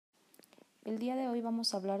El día de hoy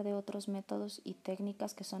vamos a hablar de otros métodos y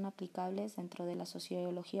técnicas que son aplicables dentro de la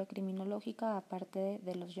sociología criminológica, aparte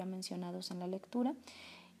de los ya mencionados en la lectura,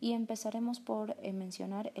 y empezaremos por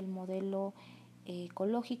mencionar el modelo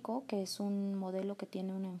ecológico, que es un modelo que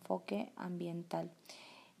tiene un enfoque ambiental.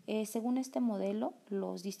 Según este modelo,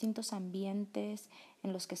 los distintos ambientes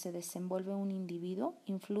en los que se desenvuelve un individuo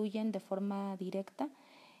influyen de forma directa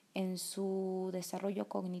en su desarrollo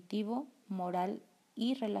cognitivo, moral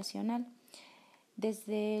y relacional.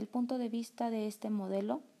 Desde el punto de vista de este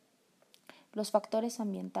modelo, los factores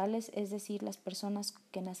ambientales, es decir, las personas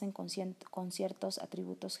que nacen con ciertos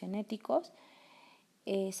atributos genéticos,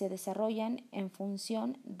 se desarrollan en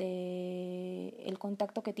función del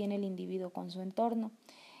contacto que tiene el individuo con su entorno.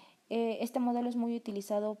 Este modelo es muy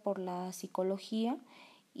utilizado por la psicología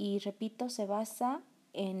y, repito, se basa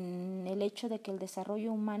en el hecho de que el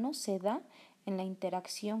desarrollo humano se da en la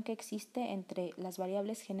interacción que existe entre las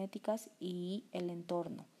variables genéticas y el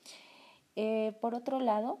entorno. Por otro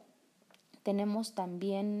lado, tenemos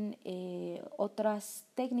también otras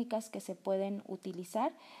técnicas que se pueden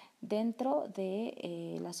utilizar dentro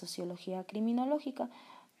de la sociología criminológica.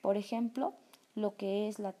 Por ejemplo, lo que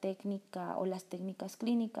es la técnica o las técnicas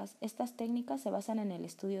clínicas. Estas técnicas se basan en el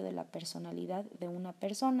estudio de la personalidad de una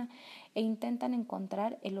persona e intentan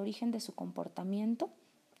encontrar el origen de su comportamiento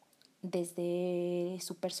desde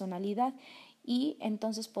su personalidad y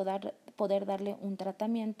entonces poder darle un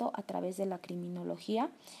tratamiento a través de la criminología,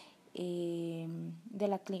 de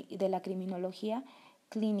la criminología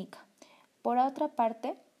clínica. Por otra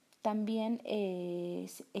parte, también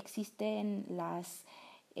existen las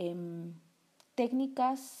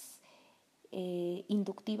técnicas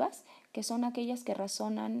inductivas, que son aquellas que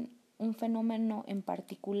razonan un fenómeno en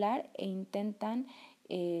particular e intentan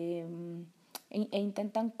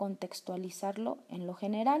contextualizarlo en lo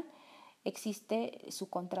general. Existe su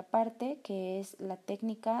contraparte, que es la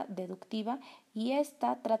técnica deductiva, y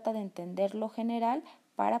esta trata de entender lo general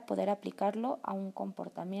para poder aplicarlo a un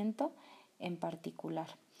comportamiento en particular.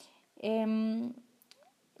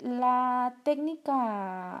 La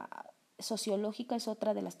técnica sociológica es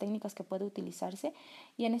otra de las técnicas que puede utilizarse,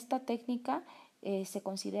 y en esta técnica se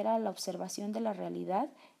considera la observación de la realidad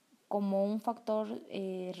como un factor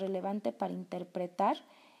relevante para interpretar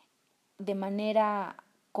de manera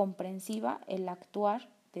comprensiva el actuar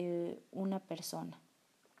de una persona.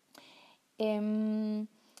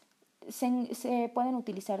 Se pueden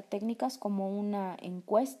utilizar técnicas como una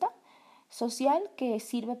encuesta social, que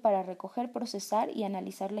sirve para recoger, procesar y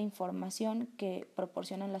analizar la información que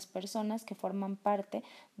proporcionan las personas que forman parte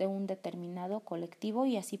de un determinado colectivo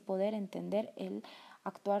y así poder entender el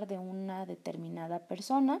actuar de una determinada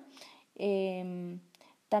persona.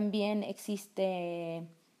 También existe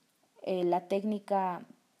la técnica,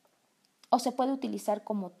 o se puede utilizar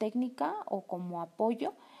como técnica o como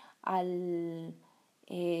apoyo al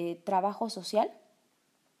trabajo social.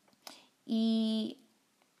 Y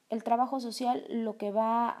el trabajo social lo que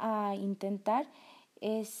va a intentar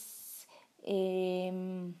es,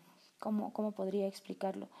 ¿cómo podría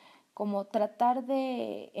explicarlo? Como tratar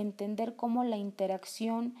de entender cómo la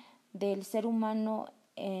interacción del ser humano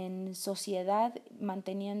en sociedad,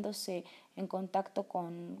 manteniéndose en contacto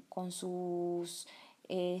con sus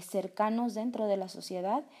cercanos dentro de la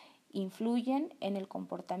sociedad, influyen en el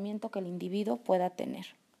comportamiento que el individuo pueda tener.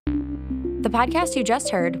 The podcast you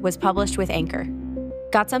just heard was published with Anchor.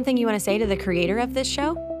 Got something you want to say to the creator of this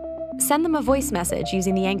show? Send them a voice message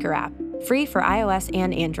using the Anchor app, free for iOS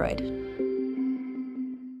and Android.